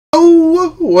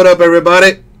Oh, what up,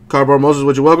 everybody? Cardboard Moses,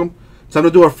 what you welcome. Time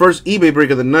to do our first eBay break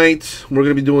of the night. We're going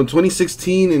to be doing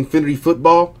 2016 Infinity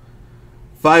Football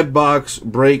 5-box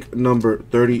break number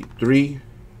 33.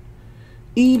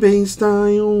 eBay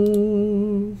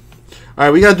style.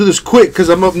 Alright, we got to do this quick because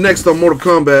I'm up next on Mortal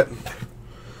Kombat.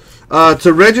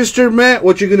 To register, Matt,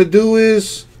 what you're going to do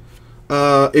is,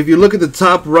 if you look at the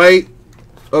top right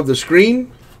of the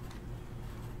screen,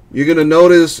 you're going to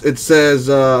notice it says,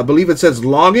 I believe it says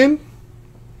login.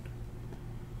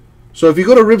 So if you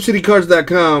go to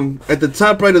ripcitycards.com, at the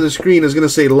top right of the screen is going to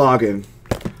say login,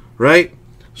 right?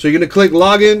 So you're going to click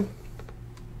login.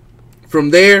 From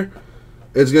there,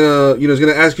 it's going to, it's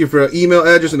going to ask you for an email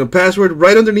address and a password.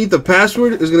 Right underneath the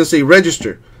password is going to say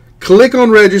register. Click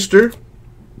on register.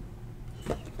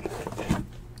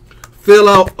 Fill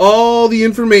out all the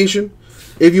information.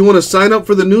 If you want to sign up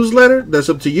for the newsletter, that's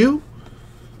up to you.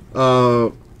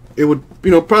 It would,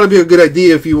 probably be a good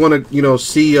idea if you want to,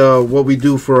 see what we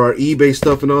do for our eBay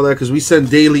stuff and all that, because we send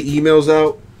daily emails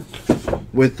out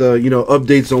with,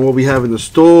 updates on what we have in the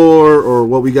store or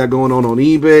what we got going on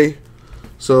eBay.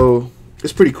 So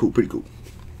it's pretty cool, All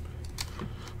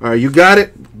right, you got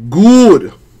it?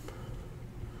 Good.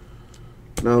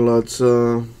 Now let's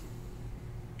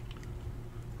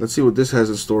see what this has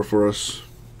in store for us.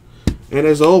 And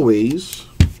as always,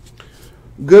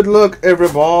 good luck,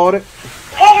 everybody.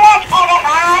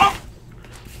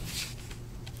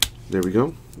 There we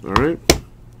go. All right.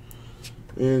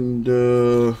 And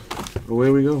away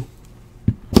we go.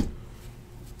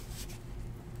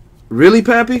 Really,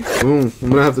 Pappy? I'm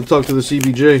gonna have to talk to the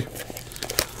CBJ.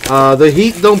 The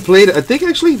Heat don't play. I think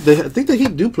the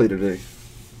Heat do play today.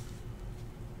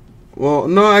 Well,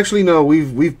 no, actually, no.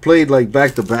 We've played like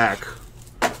back to back.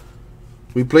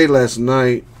 We played last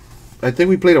night. I think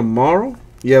we play tomorrow.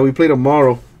 Yeah, we play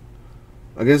tomorrow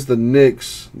against the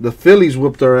Knicks. The Phillies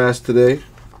whooped our ass today.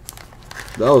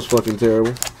 That was fucking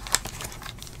terrible.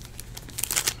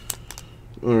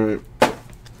 Alright.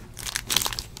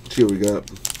 See what we got.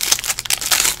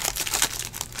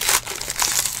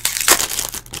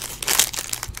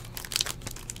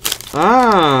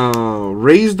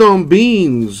 Raised on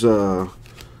beans. I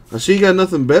see you got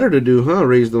nothing better to do, huh?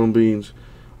 Raised on beans.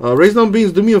 Raised on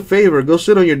beans, do me a favor. Go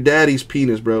sit on your daddy's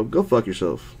penis, bro. Go fuck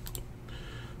yourself.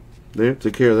 There,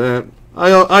 take care of that.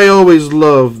 I always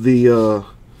love the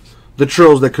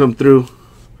trolls that come through.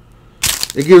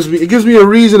 It gives me a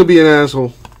reason to be an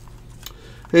asshole.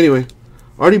 Anyway,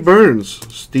 Artie Burns,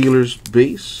 Steelers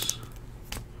base.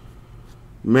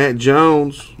 Matt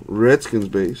Jones, Redskins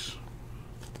base.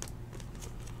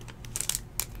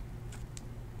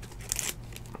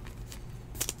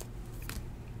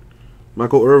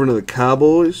 Michael Irvin of the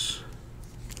Cowboys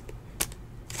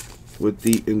with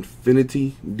the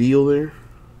Infinity deal there.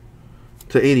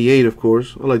 To 88, of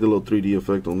course. I like the little 3D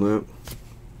effect on that.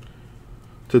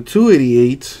 To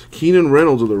 288, Keenan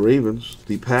Reynolds of the Ravens.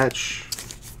 The patch.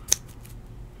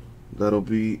 That'll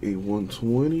be a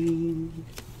 120.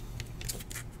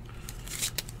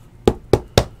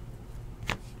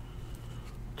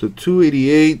 To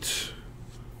 288,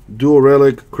 dual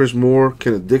relic, Chris Moore,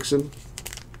 Kenneth Dixon.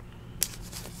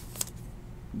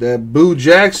 That Boo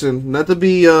Jackson, not to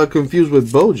be confused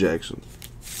with Bo Jackson.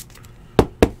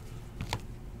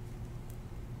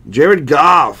 Jared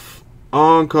Goff,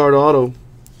 on-card auto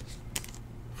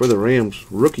for the Rams.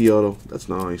 Rookie auto. That's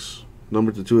nice.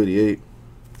 Number to 288.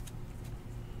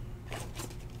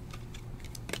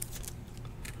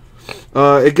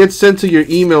 It gets sent to your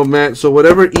email, Matt. So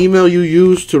whatever email you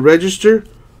use to register,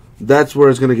 that's where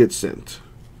it's going to get sent.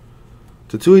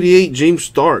 To 288, James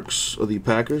Starks of the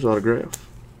Packers autograph.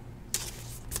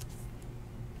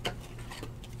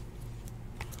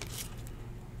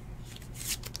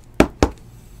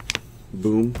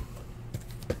 Boom.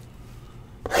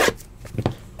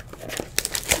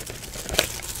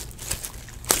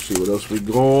 See what else we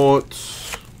got.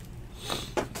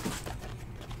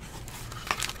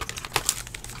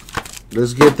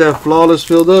 Let's get that flawless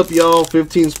filled up, y'all.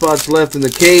 15 spots left in the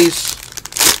case.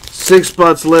 6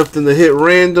 spots left in the hit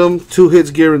random. 2 hits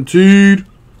guaranteed.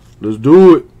 Let's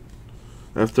do it.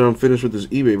 After I'm finished with this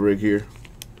eBay break here.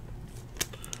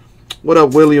 What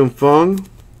up, William Fung?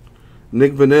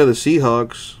 Nick Vanetta, the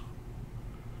Seahawks.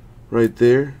 Right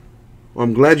there. Well,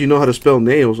 I'm glad you know how to spell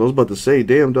nails. I was about to say,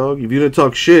 damn, dog. If you didn't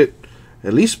talk shit,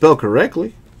 at least spell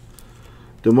correctly.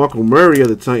 DeMarco Murray of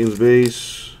the Titans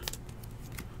base.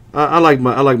 I like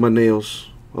my nails.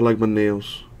 I like my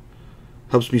nails.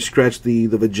 Helps me scratch the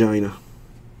vagina.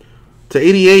 To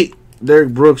 88, Derek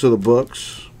Brooks of the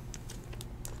Bucks.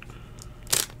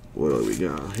 What do we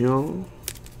got, y'all?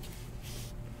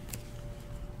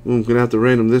 I'm gonna have to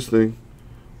random this thing.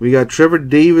 We got Trevor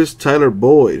Davis, Tyler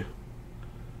Boyd.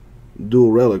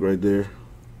 Dual relic right there.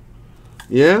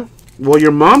 Yeah? Well,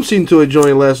 your mom seemed to enjoy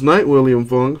it last night, William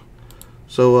Fung.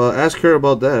 So ask her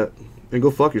about that. And go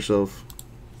fuck yourself.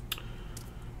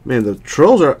 Man, the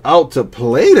trolls are out to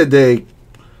play today.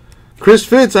 Chris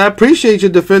Fitz, I appreciate you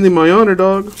defending my honor,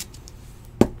 dog.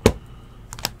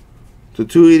 To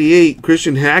 288,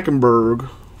 Christian Hackenberg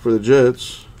for the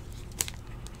Jets.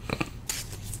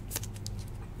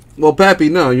 Well, Pappy,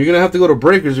 no. You're going to have to go to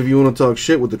Breakers if you want to talk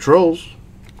shit with the trolls.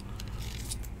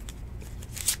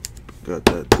 Got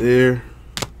that there.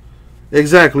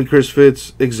 Exactly, Chris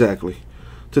Fitz. Exactly.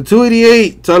 To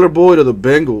 288, Tyler Boyd of the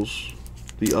Bengals.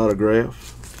 The autograph.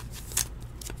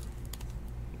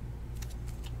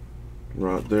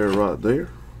 Right there, right there.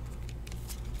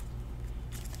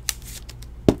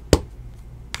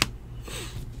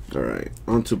 All right,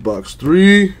 on to box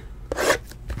 3.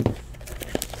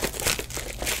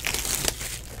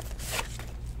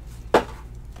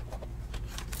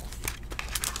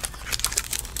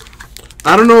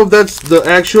 I don't know if that's the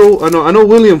actual. I know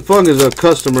William Fung is a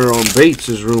customer on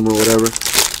Bates' room or whatever.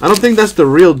 I don't think that's the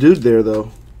real dude there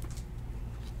though.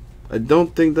 I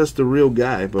don't think that's the real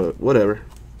guy, but whatever.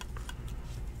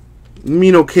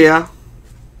 Me no care.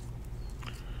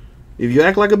 If you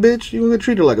act like a bitch, you're gonna get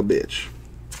treated like a bitch.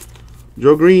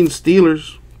 Joe Green,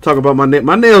 Steelers. Talk about my nails.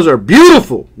 My nails are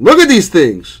beautiful. Look at these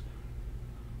things.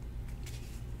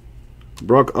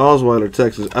 Brock Osweiler,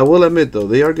 Texas. I will admit though,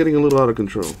 they are getting a little out of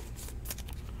control.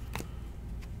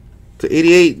 To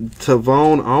 88,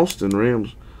 Tavon Austin,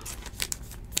 Rams.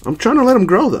 I'm trying to let them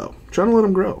grow though. I'm trying to let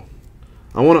them grow.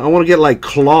 I want to get like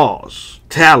claws,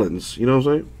 talons. You know what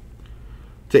I'm saying?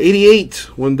 To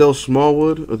 88, Wendell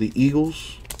Smallwood of the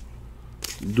Eagles.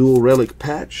 Dual relic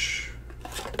patch.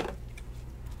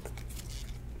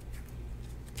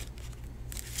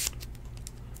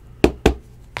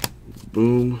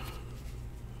 Boom.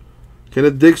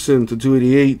 Kenneth Dixon to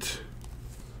 288.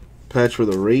 Patch for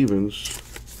the Ravens.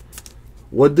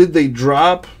 What did they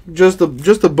drop? Just a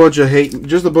bunch of hate,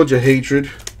 just a bunch of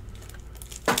hatred.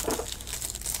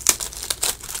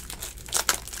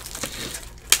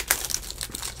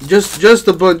 Just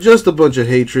a bunch of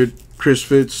hatred, Chris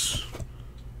Fitz.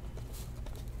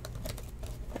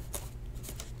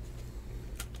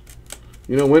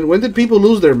 You know, when did people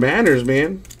lose their manners,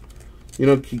 man? You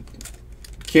know,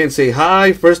 can't say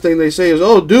hi. First thing they say is,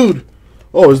 "Oh, dude,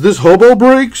 oh, is this hobo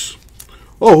breaks?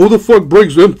 Oh, who the fuck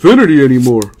breaks Infinity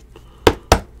anymore?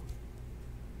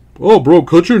 Oh, bro,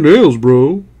 cut your nails,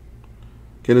 bro."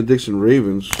 Kenneth Dixon,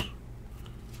 Ravens.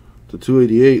 To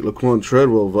 288, Laquan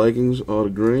Treadwell, Vikings,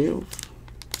 autograph.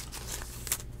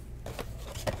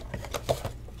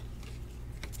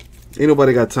 Ain't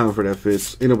nobody got time for that,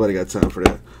 Fitz. Ain't nobody got time for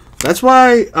that. That's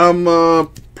why I'm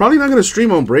probably not going to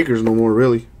stream on Breakers no more,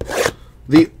 really.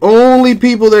 The only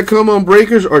people that come on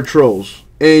Breakers are trolls.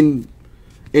 And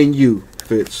you,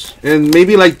 Fitz. And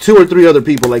maybe like 2 or 3 other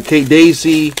people, like K.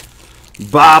 Dacey,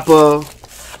 Bappa,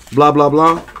 blah, blah,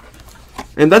 blah.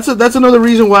 And that's another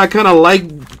reason why I kind of like,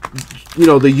 you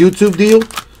know, the YouTube deal.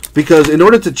 Because in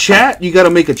order to chat, you got to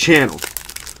make a channel.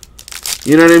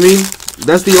 You know what I mean?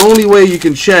 That's the only way you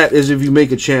can chat is if you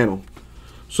make a channel.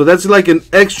 So that's like an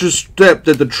extra step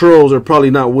that the trolls are probably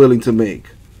not willing to make.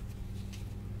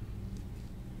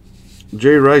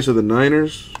 Jay Rice of the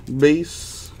Niners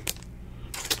base.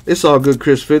 It's all good,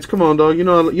 Chris Fitz. Come on, dog. You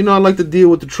know I like to deal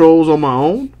with the trolls on my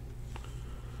own.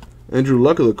 Andrew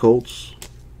Luck of the Colts.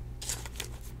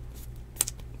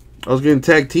 I was getting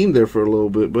tag teamed there for a little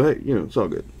bit, but hey, you know, it's all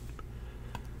good.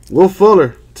 Will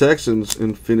Fuller, Texans,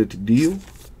 Infinity Deal.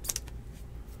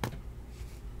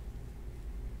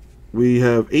 We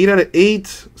have 8 out of 8,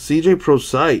 CJ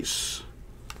Procise.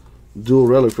 Dual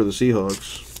relic for the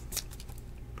Seahawks.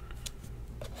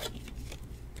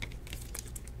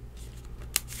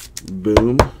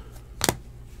 Boom.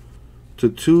 To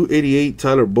 288,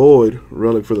 Tyler Boyd,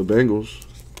 relic for the Bengals.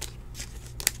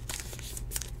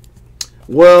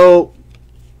 Well,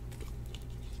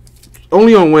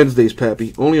 only on Wednesdays,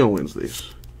 Pappy. Only on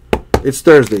Wednesdays. It's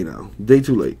Thursday now. Day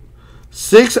too late.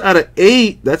 6 out of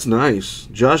 8. That's nice.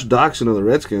 Josh Doxson of the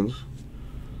Redskins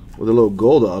with a little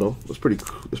gold auto. That's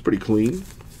pretty clean.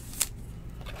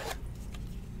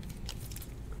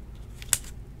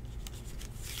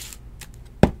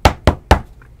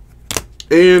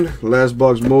 And last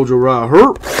box, Mojo Ra.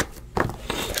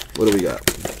 What do we got?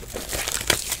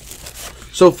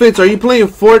 So Fitz, are you playing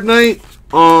Fortnite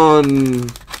on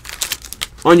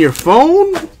your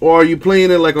phone, or are you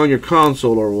playing it like on your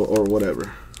console or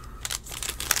whatever?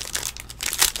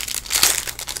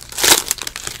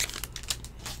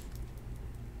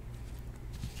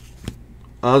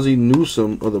 Ozzie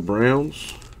Newsome of the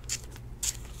Browns.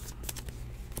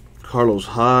 Carlos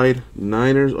Hyde,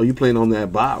 Niners. Oh, you playing on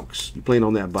that box. You playing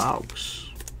on that box.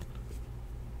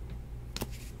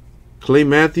 Clay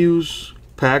Matthews,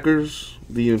 Packers,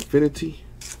 the Infinity.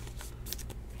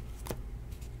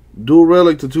 Dual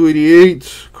relic to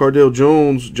 288. Cardale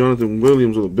Jones, Jonathan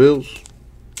Williams of the Bills.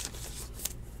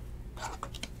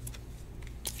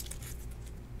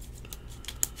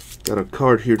 Got a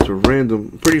card here to random.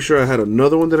 I'm pretty sure I had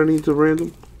another one that I need to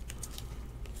random.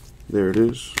 There it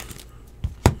is.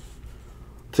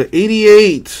 To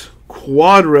 88,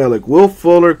 quad relic. Will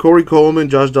Fuller, Corey Coleman,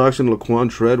 Josh Doctson, Laquan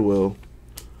Treadwell.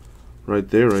 Right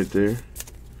there, right there.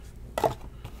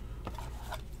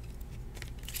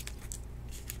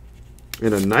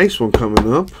 And a nice one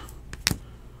coming up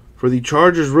for the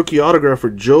Chargers rookie autograph for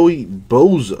Joey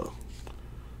Bosa.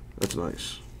 That's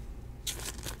nice.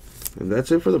 And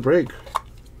that's it for the break.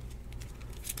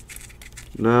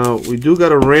 Now, we do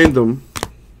got a random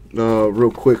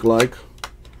real quick like.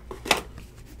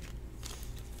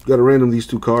 Got to random these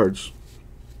two cards.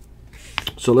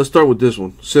 So let's start with this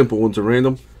one. Simple one to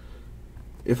random.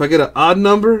 If I get an odd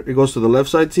number, it goes to the left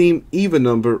side team. Even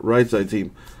number, right side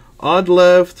team. Odd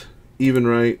left, even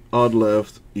right. Odd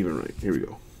left, even right. Here we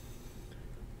go.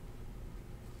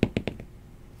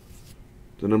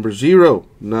 The number 0,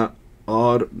 not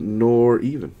odd nor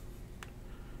even.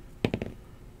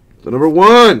 The number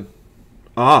 1,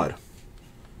 odd.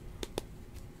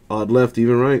 Odd left,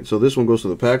 even right. So this one goes to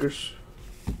the Packers.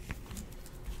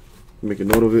 Make a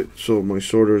note of it so my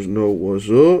sorters know what's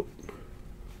up.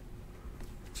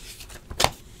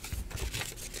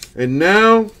 And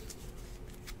now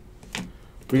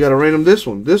we got to random this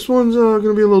one. This one's going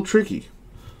to be a little tricky.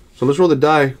 So let's roll the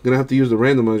die. Going to have to use the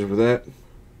randomizer for that.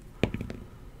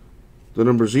 The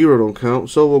number 0 don't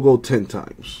count, so we'll go 10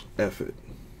 times. F it.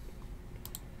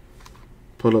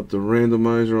 Put up the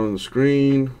randomizer on the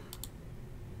screen.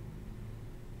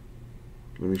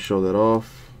 Let me show that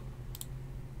off.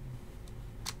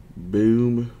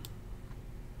 Boom.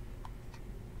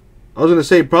 I was gonna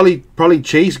say probably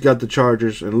Chase got the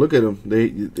Chargers, and look at him.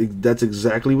 That's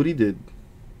exactly what he did.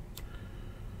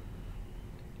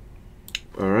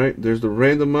 All right, there's the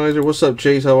randomizer. What's up,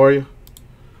 Chase? How are you?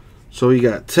 So we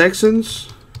got Texans,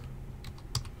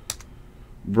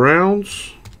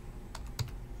 Browns,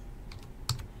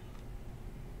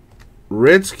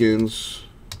 Redskins,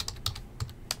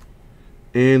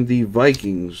 and the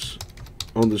Vikings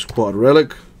on this quad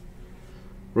relic.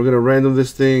 We're going to random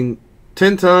this thing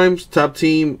 10 times. Top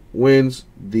team wins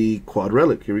the quad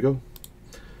relic. Here we go.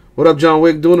 What up, John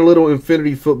Wick? Doing a little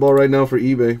Infinity football right now for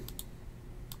eBay.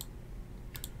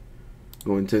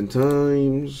 Going 10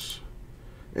 times.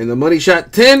 And the money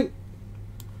shot 10.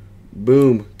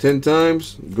 Boom. 10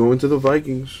 times. Going to the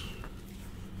Vikings.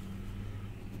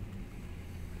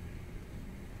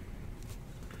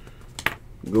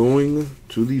 Going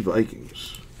to the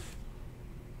Vikings.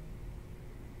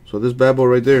 So this bad boy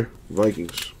right there,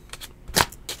 Vikings.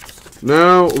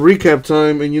 Now, recap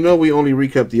time. And you know we only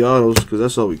recap the autos because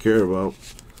that's all we care about.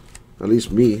 At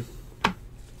least me.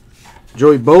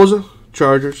 Joey Bosa,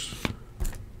 Chargers.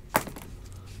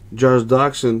 Josh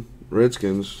Doctson,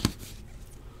 Redskins.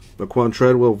 Laquan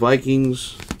Treadwell,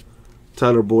 Vikings.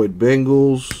 Tyler Boyd,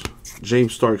 Bengals.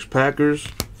 James Starks, Packers.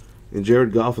 And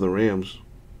Jared Goff of the Rams.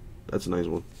 That's a nice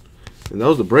one. And that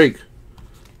was the break.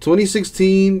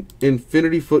 2016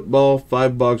 Infinity Football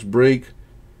 5-box break.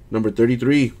 Number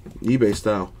 33. eBay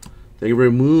style. Thank you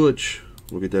very much.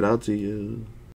 We'll get that out to you.